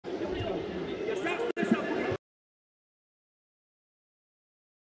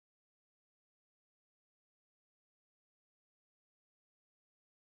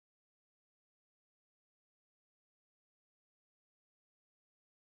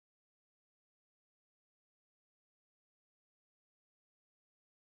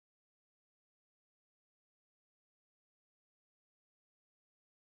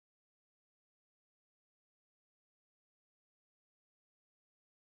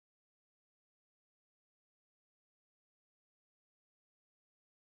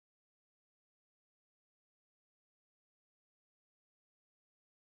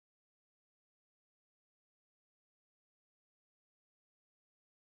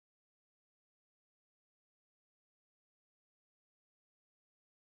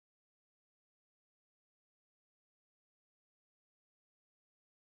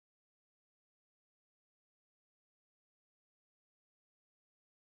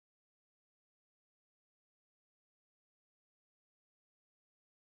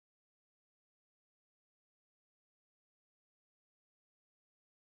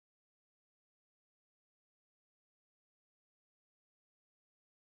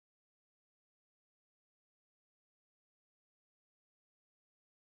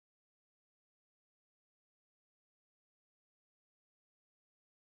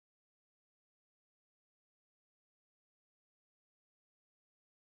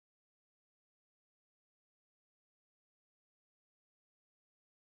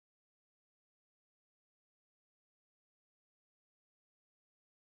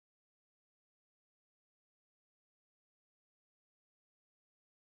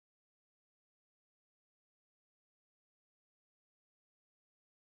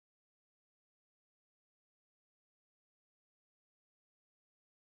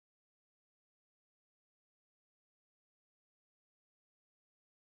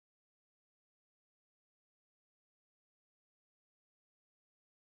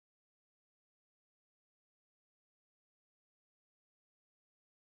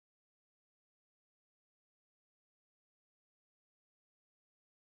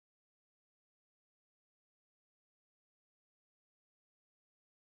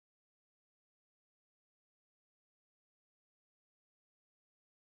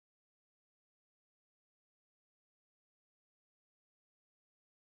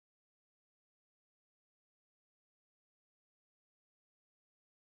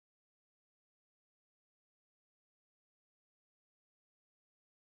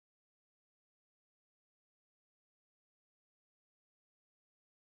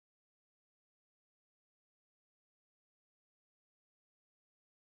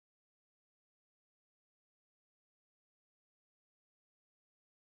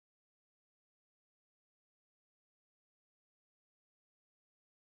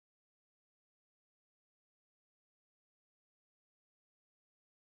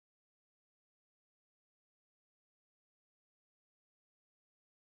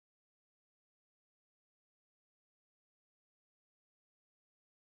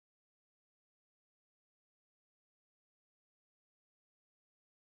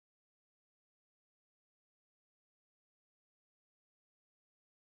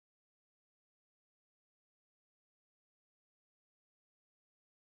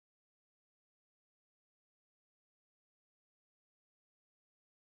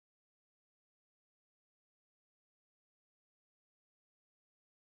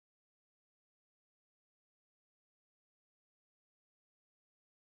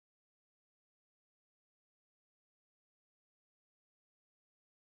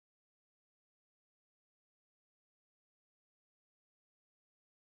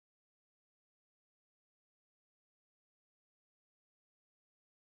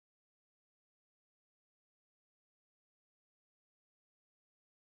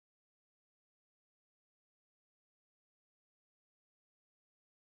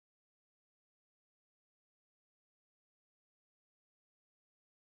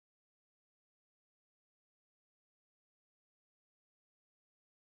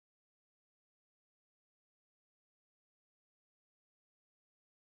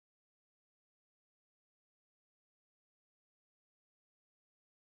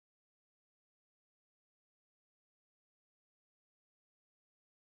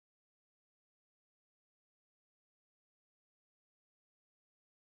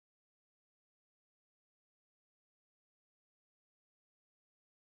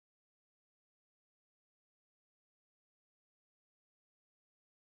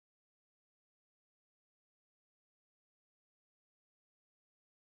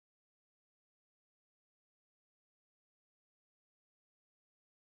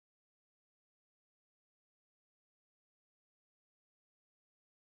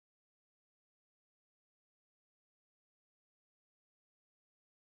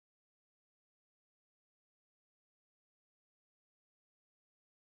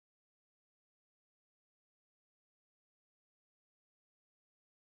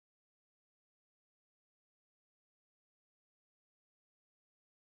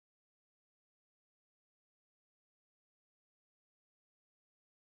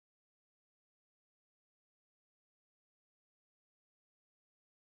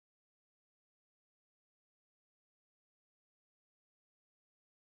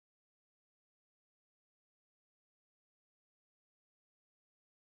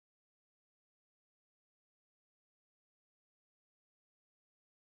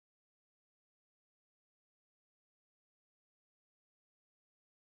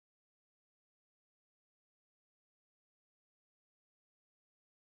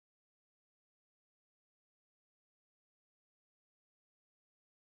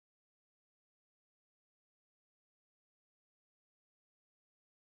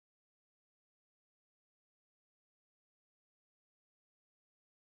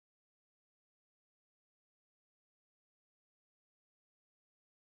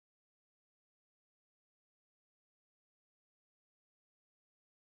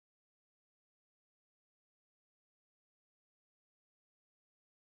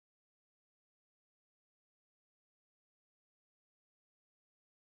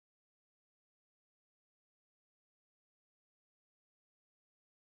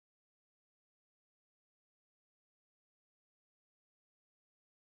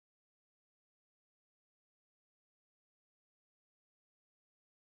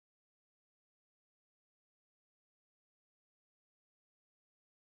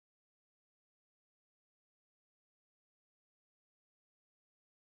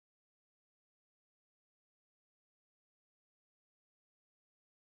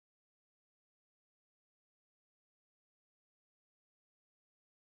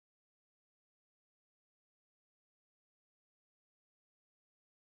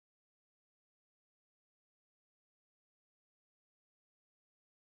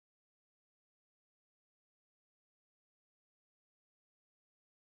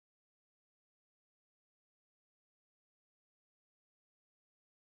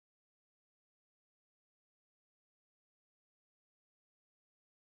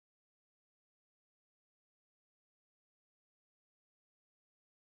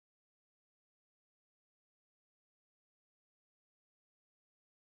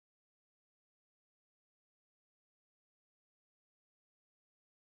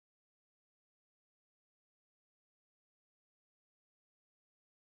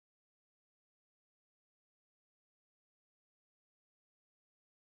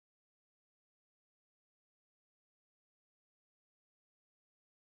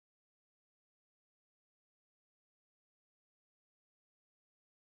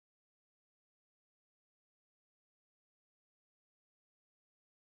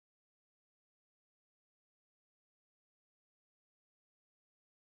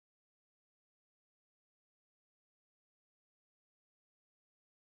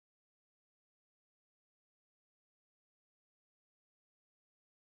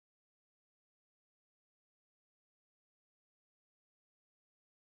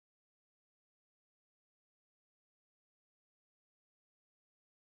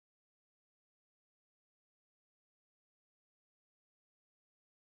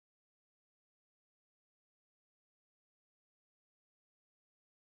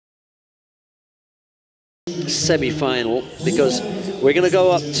semi-final, because we're going to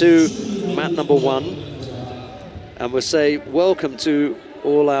go up to mat number 1 and we'll say welcome to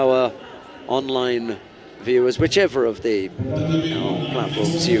all our online viewers, whichever of the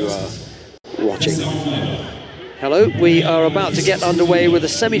platforms you are watching. Hello, we are about to get underway with a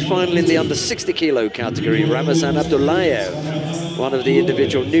semi-final in the under 60 kilo category. Ramazan Abdullayev, one of the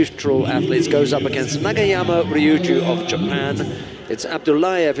individual neutral athletes, goes up against Nagayama Ryuju of Japan. It's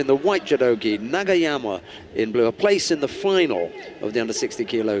Abdullayev in the white judogi, Nagayama in blue. A place in the final of the under 60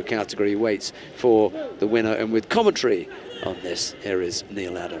 kilo category waits for the winner, and with commentary on this, here is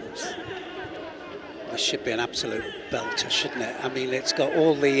Neil Adams. This should be an absolute belter, shouldn't it? I mean, it's got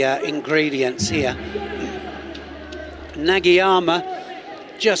all the ingredients here. Nagayama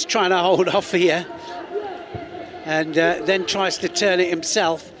just trying to hold off here, and then tries to turn it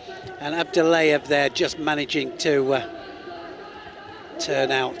himself, and Abdullayev there just managing to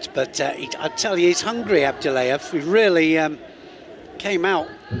turn out. But I tell you, he's hungry, Abdullayev. He really came out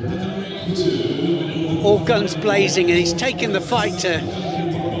all guns blazing, and he's taken the fight to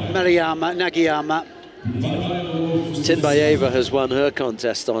Nagayama. Tinbayeva has won her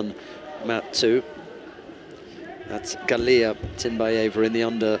contest on mat 2. That's Galia Tinbayeva in the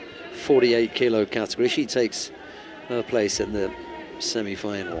under 48 kilo category. She takes her place in the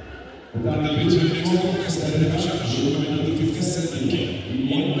semi-final.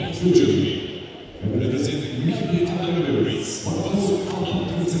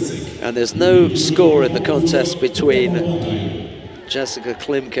 And there's no score in the contest between Jessica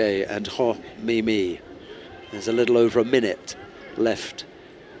Klimke and Ho Mimi. There's a little over a minute left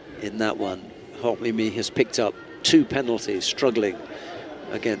in that one. Ho Mimi has picked up 2 penalties, struggling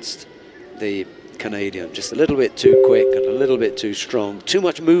against the Canadian. Just a little bit too quick and a little bit too strong. Too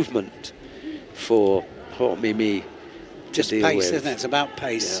much movement for Ho Mimi. Just pace, isn't it? It's about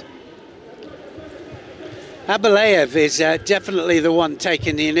pace. Yeah. Abdullayev is definitely the one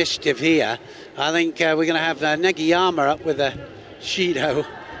taking the initiative here. I think we're going to have Nagayama up with a Shido.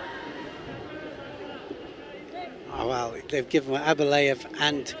 Oh, well, they've given Abdullayev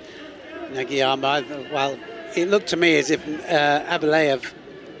and Nagayama. Well, it looked to me as if Abdullayev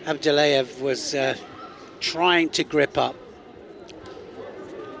was trying to grip up.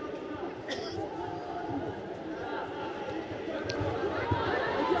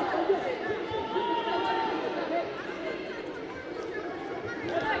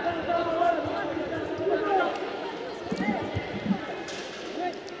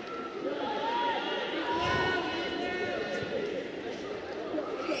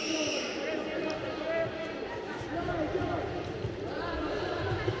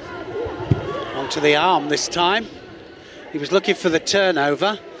 To the arm this time. He was looking for the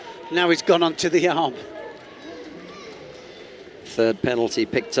turnover. Now he's gone onto the arm. Third penalty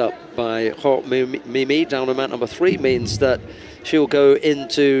picked up by Ho Mimi down on mat number 3 means that she'll go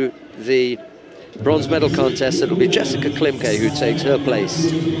into the bronze medal contest. It'll be Jessica Klimke who takes her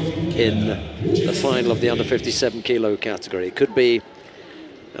place in the final of the under 57 kilo category. It could be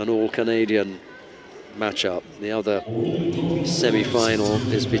an all-Canadian matchup. The other semi-final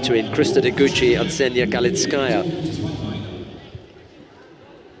is between Krista Deguchi and Ksenia Galitskaya.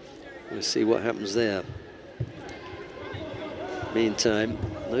 We'll see what happens there. Meantime,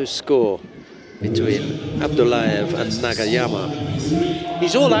 no score between Abdullayev and Nagayama.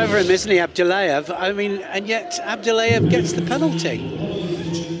 He's all over him, isn't he, Abdullayev? I mean, and yet Abdullayev gets the penalty.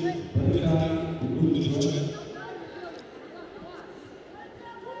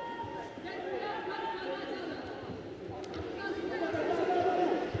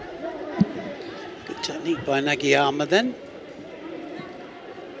 Technique by Nagayama then.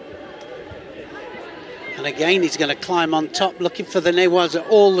 And again, he's going to climb on top, looking for the Newaza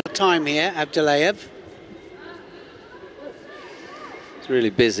all the time here, Abdullayev. He's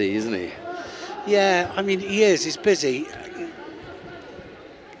really busy, isn't he? Yeah, I mean, he is. He's busy.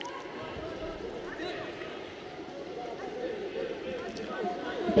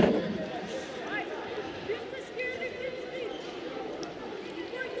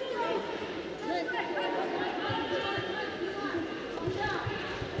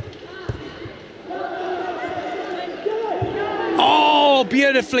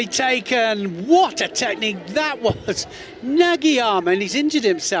 Beautifully taken. What a technique that was. Nagayama, and he's injured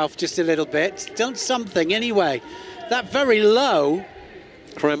himself just a little bit. Done something anyway. That very low.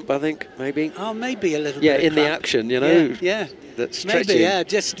 Cramp, I think, maybe. Oh, maybe a little bit. Yeah, in the action, you know. Yeah. That's stretching. Maybe, yeah.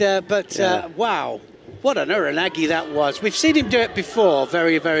 Just, wow. What an uranagi that was. We've seen him do it before,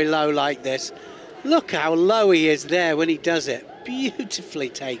 very, very low like this. Look how low he is there when he does it. Beautifully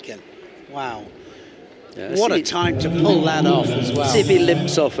taken. Wow. Yeah, what a time to pull that off as well. See if he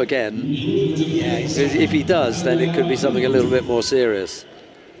limps off again. Yeah, If he does, then it could be something a little bit more serious.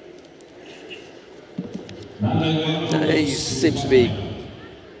 He seems to be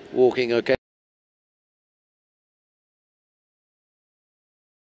walking okay.